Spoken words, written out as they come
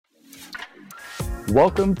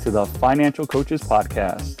Welcome to the Financial Coaches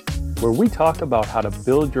Podcast, where we talk about how to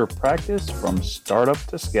build your practice from startup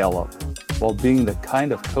to scale up while being the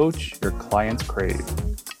kind of coach your clients crave.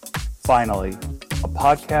 Finally, a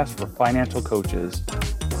podcast for financial coaches.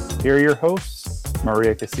 Here are your hosts,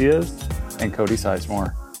 Maria Casillas and Cody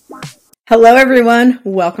Sizemore. Hello, everyone.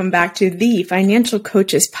 Welcome back to the Financial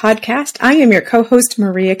Coaches Podcast. I am your co-host,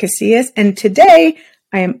 Maria Casillas, and today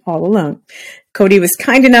I am all alone. Cody was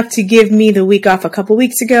kind enough to give me the week off a couple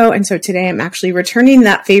weeks ago, and so today I'm actually returning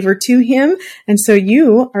that favor to him, and so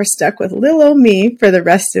you are stuck with little old me for the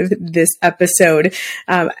rest of this episode.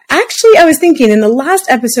 Actually, I was thinking in the last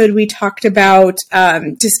episode we talked about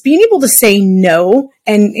just being able to say no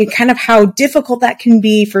and kind of how difficult that can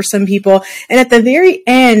be for some people, and at the very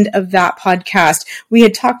end of that podcast, we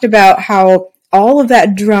had talked about how all of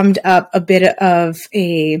that drummed up a bit of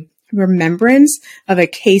a remembrance of a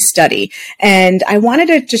case study. And I wanted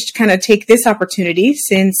to just kind of take this opportunity,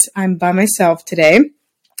 since I'm by myself today,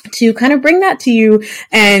 to kind of bring that to you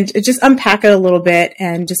and just unpack it a little bit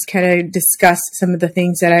and just kind of discuss some of the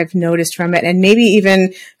things that I've noticed from it, and maybe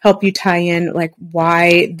even help you tie in like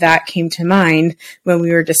why that came to mind when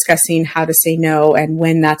we were discussing how to say no and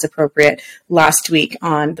when that's appropriate last week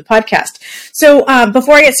on the podcast. So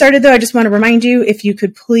before I get started though, I just want to remind you, if you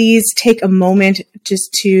could please take a moment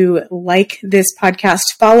just to like this podcast,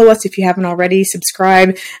 follow us if you haven't already,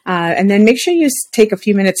 subscribe, and then make sure you take a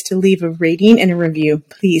few minutes to leave a rating and a review,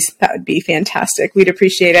 please. That would be fantastic. We'd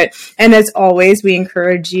appreciate it. And as always, we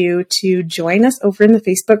encourage you to join us over in the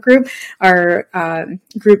Facebook group. Our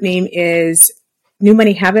group name is New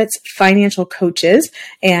Money Habits Financial Coaches,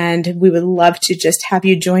 and we would love to just have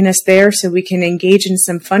you join us there so we can engage in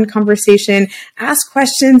some fun conversation, ask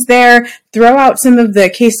questions there, throw out some of the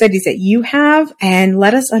case studies that you have, and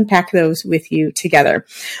let us unpack those with you together.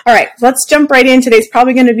 All right, let's jump right in. Today's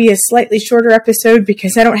probably going to be a slightly shorter episode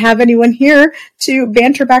because I don't have anyone here to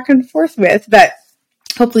banter back and forth with, but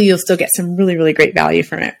hopefully you'll still get some really, really great value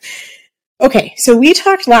from it. Okay, so we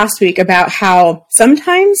talked last week about how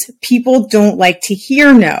sometimes people don't like to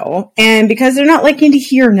hear no, and because they're not liking to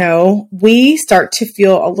hear no, we start to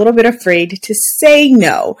feel a little bit afraid to say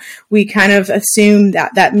no. We kind of assume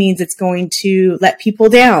that that means it's going to let people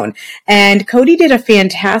down. And Cody did a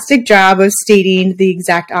fantastic job of stating the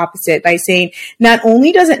exact opposite by saying not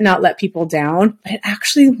only does it not let people down, but it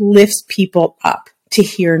actually lifts people up to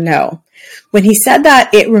hear no. When he said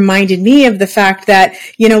that, it reminded me of the fact that,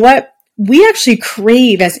 you know what? We actually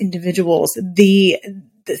crave as individuals the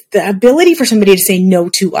ability for somebody to say no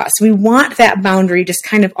to us. We want that boundary just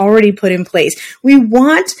kind of already put in place. We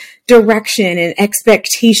want direction and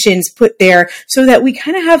expectations put there so that we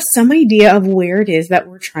kind of have some idea of where it is that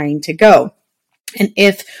we're trying to go. And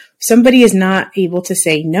if somebody is not able to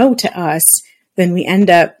say no to us, then we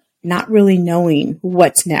end up not really knowing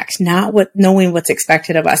what's next, knowing what's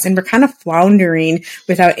expected of us. And we're kind of floundering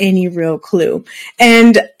without any real clue.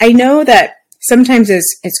 And I know that sometimes as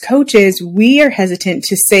coaches, we are hesitant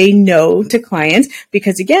to say no to clients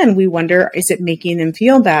because, again, we wonder, is it making them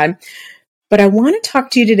feel bad? But I want to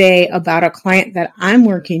talk to you today about a client that I'm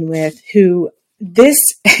working with who this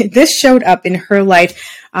showed up in her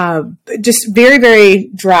life just very, very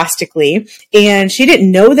drastically. And she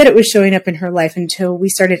didn't know that it was showing up in her life until we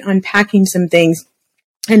started unpacking some things.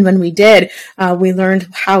 And when we did, we learned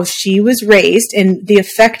how she was raised and the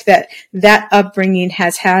effect that that upbringing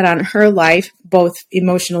has had on her life, both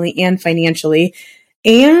emotionally and financially,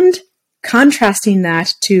 and contrasting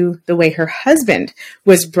that to the way her husband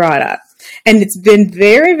was brought up. And it's been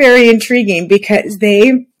very, very intriguing because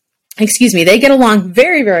they get along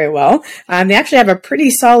very, very well. They actually have a pretty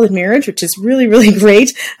solid marriage, which is really, really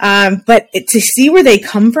great. But to see where they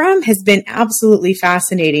come from has been absolutely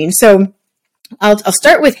fascinating. So I'll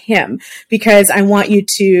start with him because I want you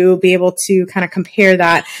to be able to kind of compare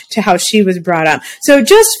that to how she was brought up. So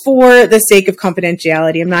just for the sake of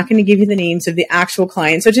confidentiality, I'm not going to give you the names of the actual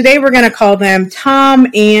clients. So today we're going to call them Tom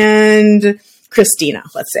and Christina,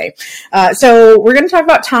 let's say. So we're going to talk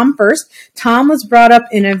about Tom first. Tom was brought up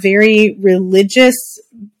in a very religious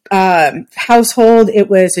household. It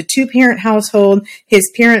was a two-parent household. His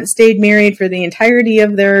parents stayed married for the entirety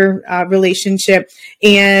of their relationship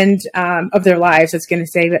and of their lives, I was going to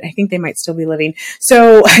say, but I think they might still be living.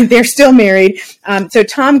 So they're still married. So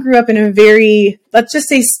Tom grew up in a very, let's just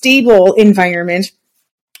say, stable environment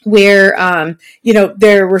where,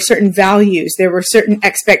 there were certain values, there were certain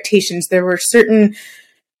expectations, there were certain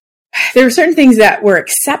things that were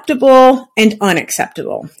acceptable and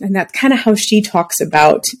unacceptable. And that's kind of how she talks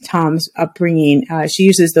about Tom's upbringing. She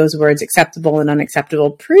uses those words, acceptable and unacceptable,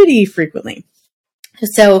 pretty frequently.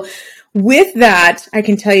 So with that, I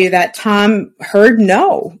can tell you that Tom heard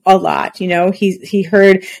no a lot. He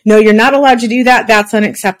heard, no, you're not allowed to do that. That's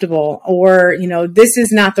unacceptable. Or, this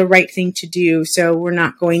is not the right thing to do. So we're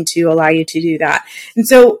not going to allow you to do that. And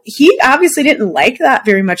so he obviously didn't like that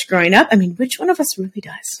very much growing up. I mean, which one of us really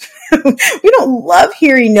does? We don't love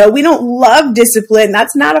hearing no. We don't love discipline.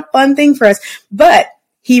 That's not a fun thing for us, but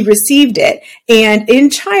he received it. And in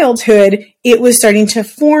childhood, it was starting to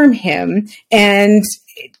form him and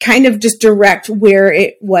kind of just direct where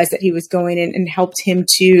it was that he was going and helped him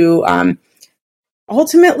to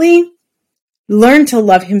ultimately learn to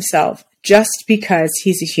love himself just because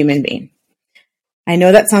he's a human being. I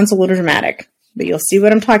know that sounds a little dramatic, but you'll see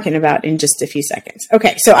what I'm talking about in just a few seconds.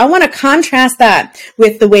 Okay, so I want to contrast that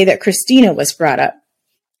with the way that Christina was brought up.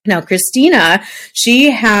 Now, Christina, she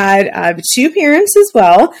had 2 parents as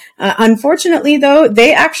well. Unfortunately, though,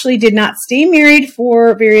 they actually did not stay married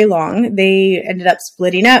for very long. They ended up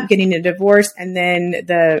splitting up, getting a divorce, and then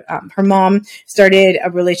her mom started a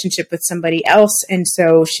relationship with somebody else, and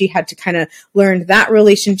so she had to kind of learn that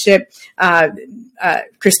relationship.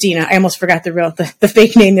 Christina, I almost forgot the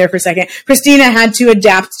fake name there for a second. Christina had to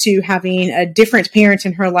adapt to having a different parent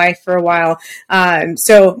in her life for a while.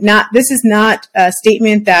 This is not a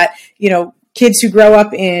statement that, kids who grow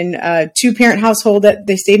up in a 2-parent household that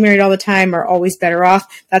they stay married all the time are always better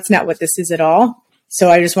off. That's not what this is at all. So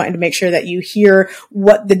I just wanted to make sure that you hear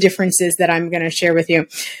what the difference is that I'm going to share with you.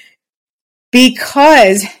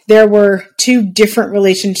 Because there were 2 different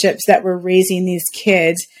relationships that were raising these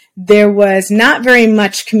kids, there was not very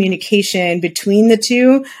much communication between the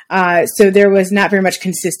 2. So there was not very much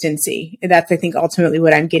consistency. That's, I think, ultimately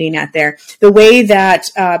what I'm getting at there. The way that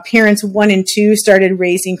parents 1 and 2 started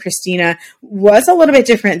raising Christina was a little bit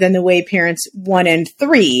different than the way parents 1 and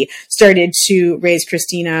 3 started to raise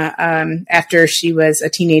Christina after she was a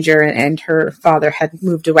teenager and her father had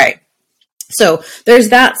moved away. So there's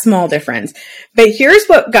that small difference. But here's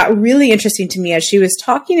what got really interesting to me as she was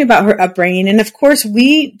talking about her upbringing. And of course,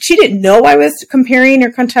 she didn't know I was comparing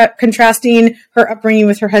or contrasting her upbringing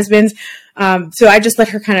with her husband's. So I just let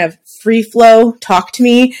her kind of free flow talk to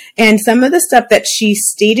me. And some of the stuff that she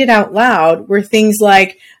stated out loud were things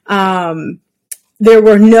like, there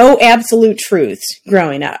were no absolute truths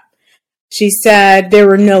growing up. She said there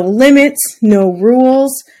were no limits, no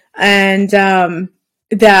rules, and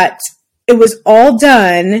that it was all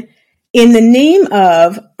done in the name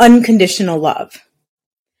of unconditional love.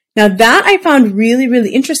 Now that I found really,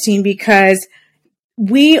 really interesting because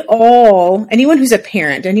anyone who's a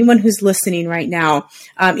parent, anyone who's listening right now,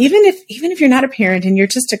 even if you're not a parent and you're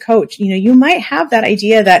just a coach, you might have that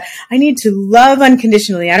idea that I need to love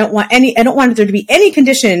unconditionally. I don't want there to be any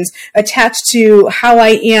conditions attached to how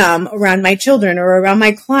I am around my children or around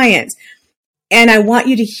my clients. And I want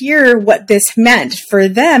you to hear what this meant. For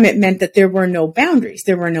them, it meant that there were no boundaries.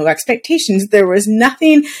 There were no expectations. There was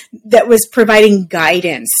nothing that was providing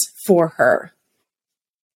guidance for her.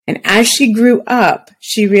 And as she grew up,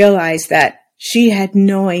 she realized that she had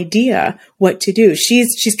no idea what to do.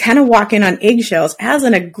 She's kind of walking on eggshells as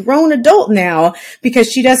a grown adult now because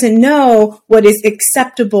she doesn't know what is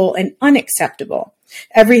acceptable and unacceptable.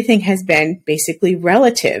 Everything has been basically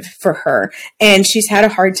relative for her. And she's had a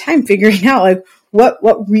hard time figuring out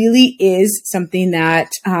what really is something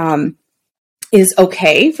that, is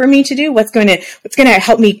okay for me to do, what's going to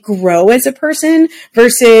help me grow as a person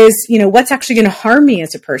versus, what's actually going to harm me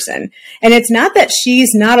as a person. And it's not that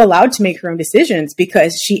she's not allowed to make her own decisions,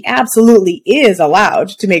 because she absolutely is allowed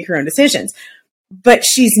to make her own decisions, but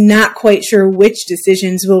she's not quite sure which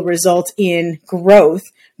decisions will result in growth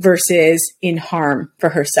versus in harm for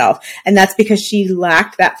herself. And that's because she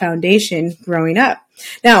lacked that foundation growing up.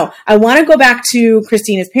 Now, I want to go back to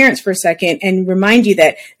Christina's parents for a second and remind you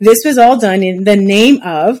that this was all done in the name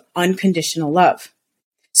of unconditional love.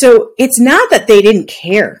 So it's not that they didn't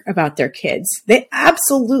care about their kids. They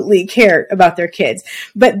absolutely cared about their kids,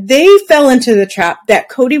 but they fell into the trap that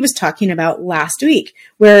Cody was talking about last week,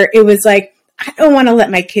 where it was like, I don't want to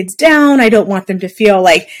let my kids down. I don't want them to feel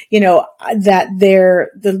like, that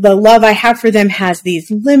the love I have for them has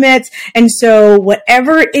these limits. And so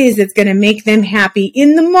whatever it is that's going to make them happy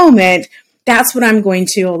in the moment, that's what I'm going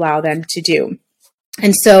to allow them to do.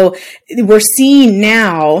 And so we're seeing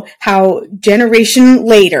now how generation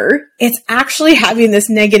later, it's actually having this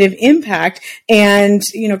negative impact. And,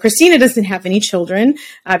 Christina doesn't have any children.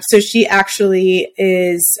 So she actually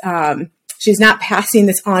is, she's not passing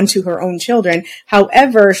this on to her own children.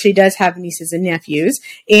 However, she does have nieces and nephews,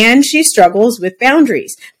 and she struggles with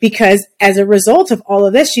boundaries because as a result of all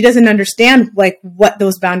of this, she doesn't understand like what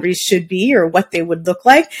those boundaries should be or what they would look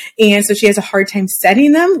like. And so she has a hard time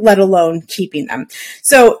setting them, let alone keeping them.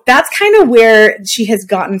 So that's kind of where she has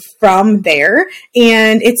gotten from there.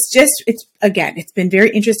 And it's been very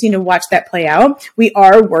interesting to watch that play out. We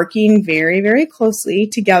are working very, very closely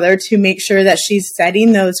together to make sure that she's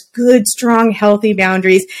setting those good, strong, healthy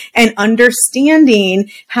boundaries and understanding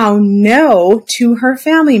how no to her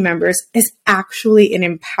family members is actually an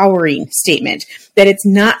empowering statement, that it's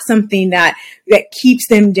not something that keeps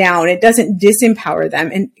them down. It doesn't disempower them.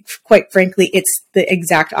 And quite frankly, it's the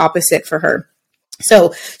exact opposite for her.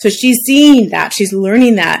 So she's seeing that, she's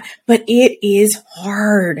learning that, but it is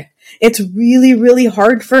hard. It's really, really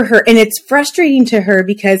hard for her. And it's frustrating to her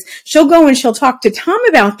because she'll go and she'll talk to Tom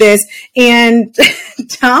about this. And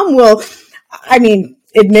Tom will,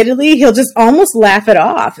 admittedly, he'll just almost laugh it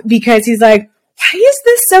off because he's like, why is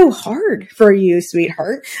this so hard for you,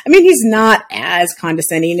 sweetheart? He's not as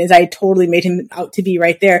condescending as I totally made him out to be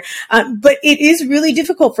right there. But it is really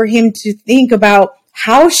difficult for him to think about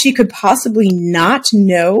how she could possibly not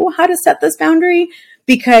know how to set this boundary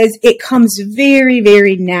because it comes very,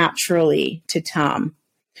 very naturally to Tom.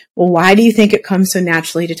 Well, why do you think it comes so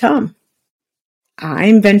naturally to Tom?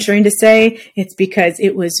 I'm venturing to say it's because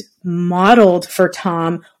it was modeled for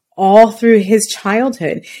Tom all through his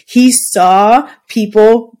childhood. He saw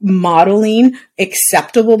people modeling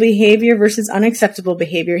acceptable behavior versus unacceptable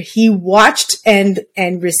behavior. He watched and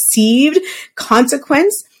received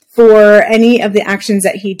consequence for any of the actions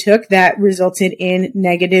that he took that resulted in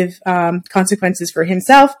negative consequences for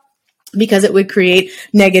himself, because it would create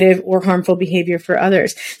negative or harmful behavior for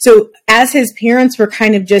others. So as his parents were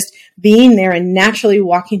kind of just being there and naturally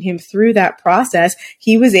walking him through that process,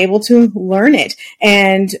 he was able to learn it.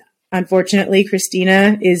 And unfortunately,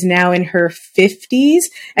 Christina is now in her 50s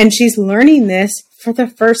and she's learning this for the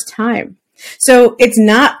first time. So it's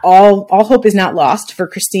not all hope is not lost for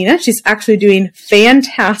Christina. She's actually doing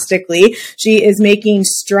fantastically. She is making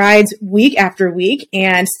strides week after week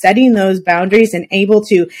and setting those boundaries and able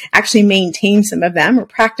to actually maintain some of them. We're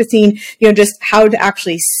practicing, just how to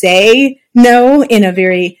actually say no in a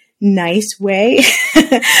very nice way.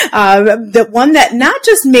 The one that not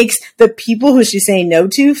just makes the people who she's saying no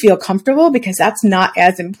to feel comfortable, because that's not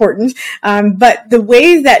as important, but the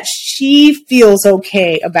way that she feels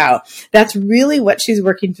okay about. That's really what she's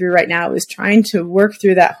working through right now, is trying to work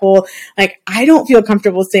through that whole, I don't feel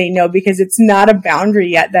comfortable saying no because it's not a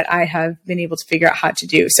boundary yet that I have been able to figure out how to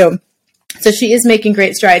do. So she is making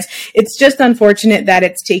great strides. It's just unfortunate that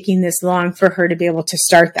it's taking this long for her to be able to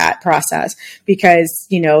start that process because,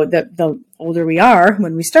 the older we are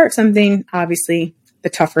when we start something, obviously the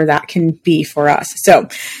tougher that can be for us. So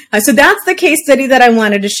that's the case study that I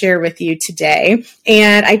wanted to share with you today.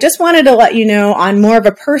 And I just wanted to let you know on more of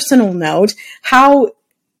a personal note how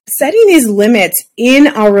setting these limits in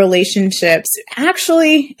our relationships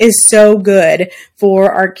actually is so good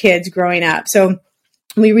for our kids growing up. So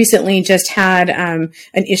we recently just had an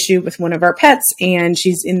issue with one of our pets, and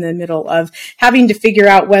she's in the middle of having to figure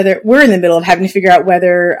out whether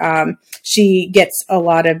she gets a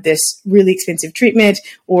lot of this really expensive treatment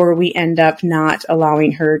or we end up not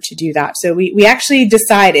allowing her to do that. So we actually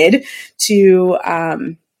decided to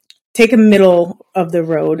take a middle of the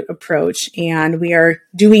road approach, and we are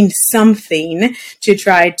doing something to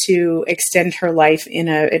try to extend her life in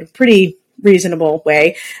a pretty reasonable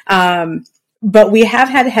way. But we have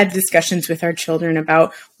had discussions with our children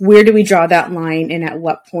about where do we draw that line and at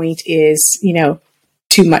what point is,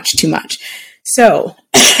 too much. So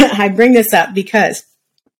I bring this up because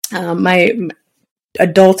my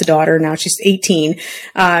adult daughter, now she's 18,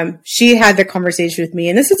 she had the conversation with me,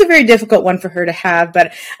 and this is a very difficult one for her to have,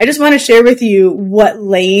 but I just want to share with you what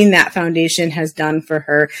laying that foundation has done for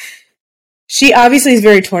her. She obviously is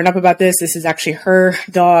very torn up about this. This is actually her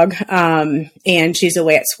dog, and she's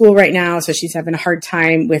away at school right now, so she's having a hard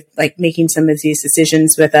time with making some of these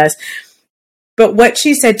decisions with us. But what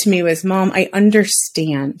she said to me was, Mom, I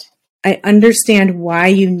understand why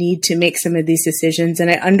you need to make some of these decisions,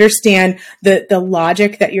 and I understand the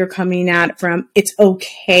logic that you're coming at from. It's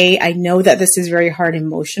okay. I know that this is very hard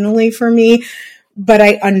emotionally for me, but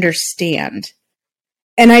I understand.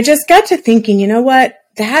 And I just got to thinking, you know what?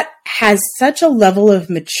 That has such a level of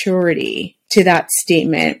maturity to that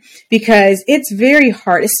statement, because it's very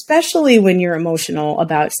hard, especially when you're emotional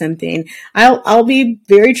about something. I'll be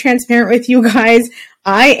very transparent with you guys.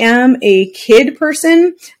 I am a kid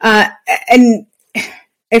person. And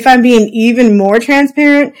if I'm being even more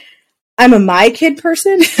transparent, I'm a my kid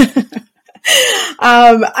person.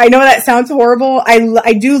 I know that sounds horrible.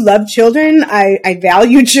 I do love children. I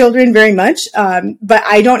value children very much. But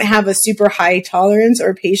I don't have a super high tolerance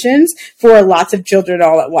or patience for lots of children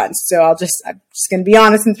all at once. So I'm just going to be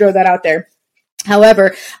honest and throw that out there.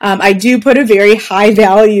 However, I do put a very high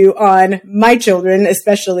value on my children,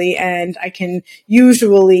 especially, and I can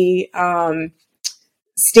usually,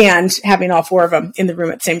 stand having all four of them in the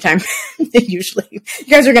room at the same time. Usually you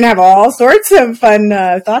guys are going to have all sorts of fun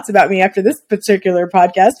thoughts about me after this particular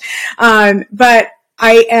podcast. But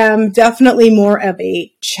I am definitely more of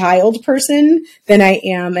a child person than I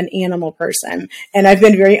am an animal person. And I've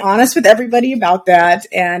been very honest with everybody about that.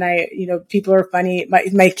 And people are funny.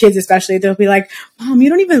 My kids, especially, they'll be like, Mom, you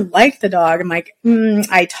don't even like the dog. I'm like,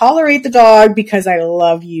 I tolerate the dog because I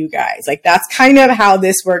love you guys. Like, that's kind of how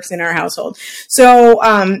this works in our household. So,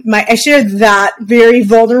 I shared that very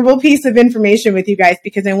vulnerable piece of information with you guys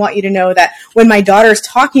because I want you to know that when my daughter's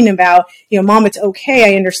talking about, Mom, it's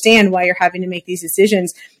okay. I understand why you're having to make these decisions.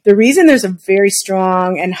 The reason there's a very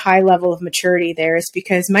strong and high level of maturity there is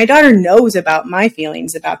because my daughter knows about my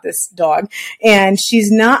feelings about this dog, and she's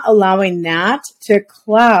not allowing that to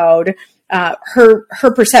cloud her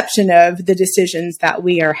perception of the decisions that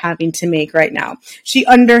we are having to make right now. She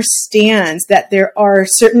understands that there are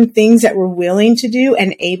certain things that we're willing to do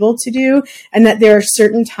and able to do, and that there are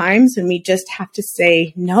certain times when we just have to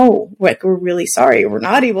say no, like we're really sorry, we're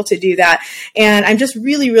not able to do that. And I'm just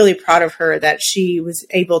really, really proud of her that she was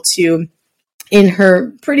able to, in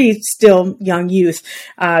her pretty still young youth,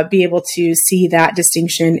 be able to see that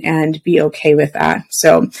distinction and be okay with that.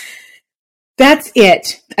 So that's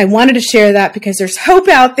it. I wanted to share that because there's hope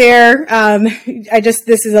out there.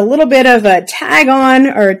 This is a little bit of a tack on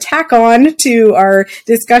to our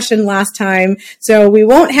discussion last time. So we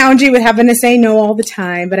won't hound you with having to say no all the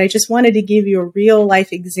time, but I just wanted to give you a real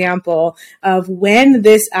life example of when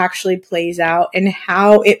this actually plays out and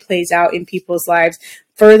how it plays out in people's lives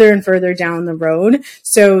further and further down the road,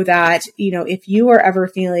 so that, if you are ever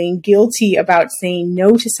feeling guilty about saying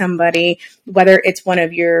no to somebody, whether it's one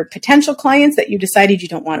of your potential clients that you decided you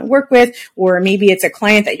don't want to work with, or maybe it's a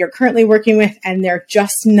client that you're currently working with and they're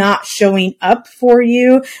just not showing up for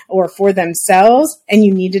you or for themselves, and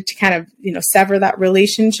you needed to kind of, sever that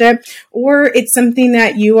relationship, or it's something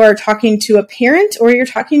that you are talking to a parent, or you're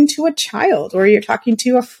talking to a child, or you're talking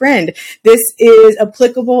to a friend. This is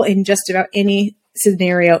applicable in just about any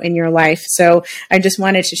scenario in your life. So I just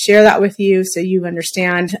wanted to share that with you so you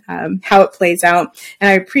understand how it plays out. And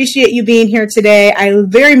I appreciate you being here today. I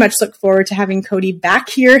very much look forward to having Cody back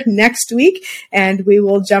here next week, and we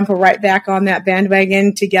will jump right back on that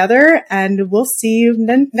bandwagon together, and we'll see you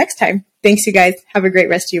next time. Thanks, you guys. Have a great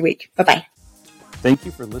rest of your week. Bye-bye. Thank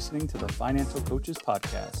you for listening to the Financial Coaches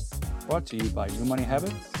Podcast, brought to you by New Money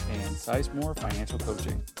Habits and Sizemore Financial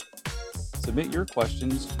Coaching. Submit your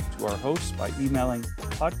questions to our hosts by emailing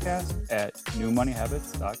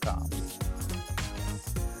podcast@newmoneyhabits.com.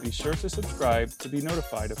 Be sure to subscribe to be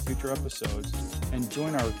notified of future episodes and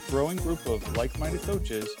join our growing group of like-minded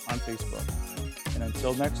coaches on Facebook. And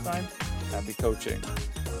until next time, happy coaching.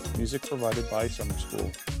 Music provided by Summer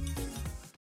School.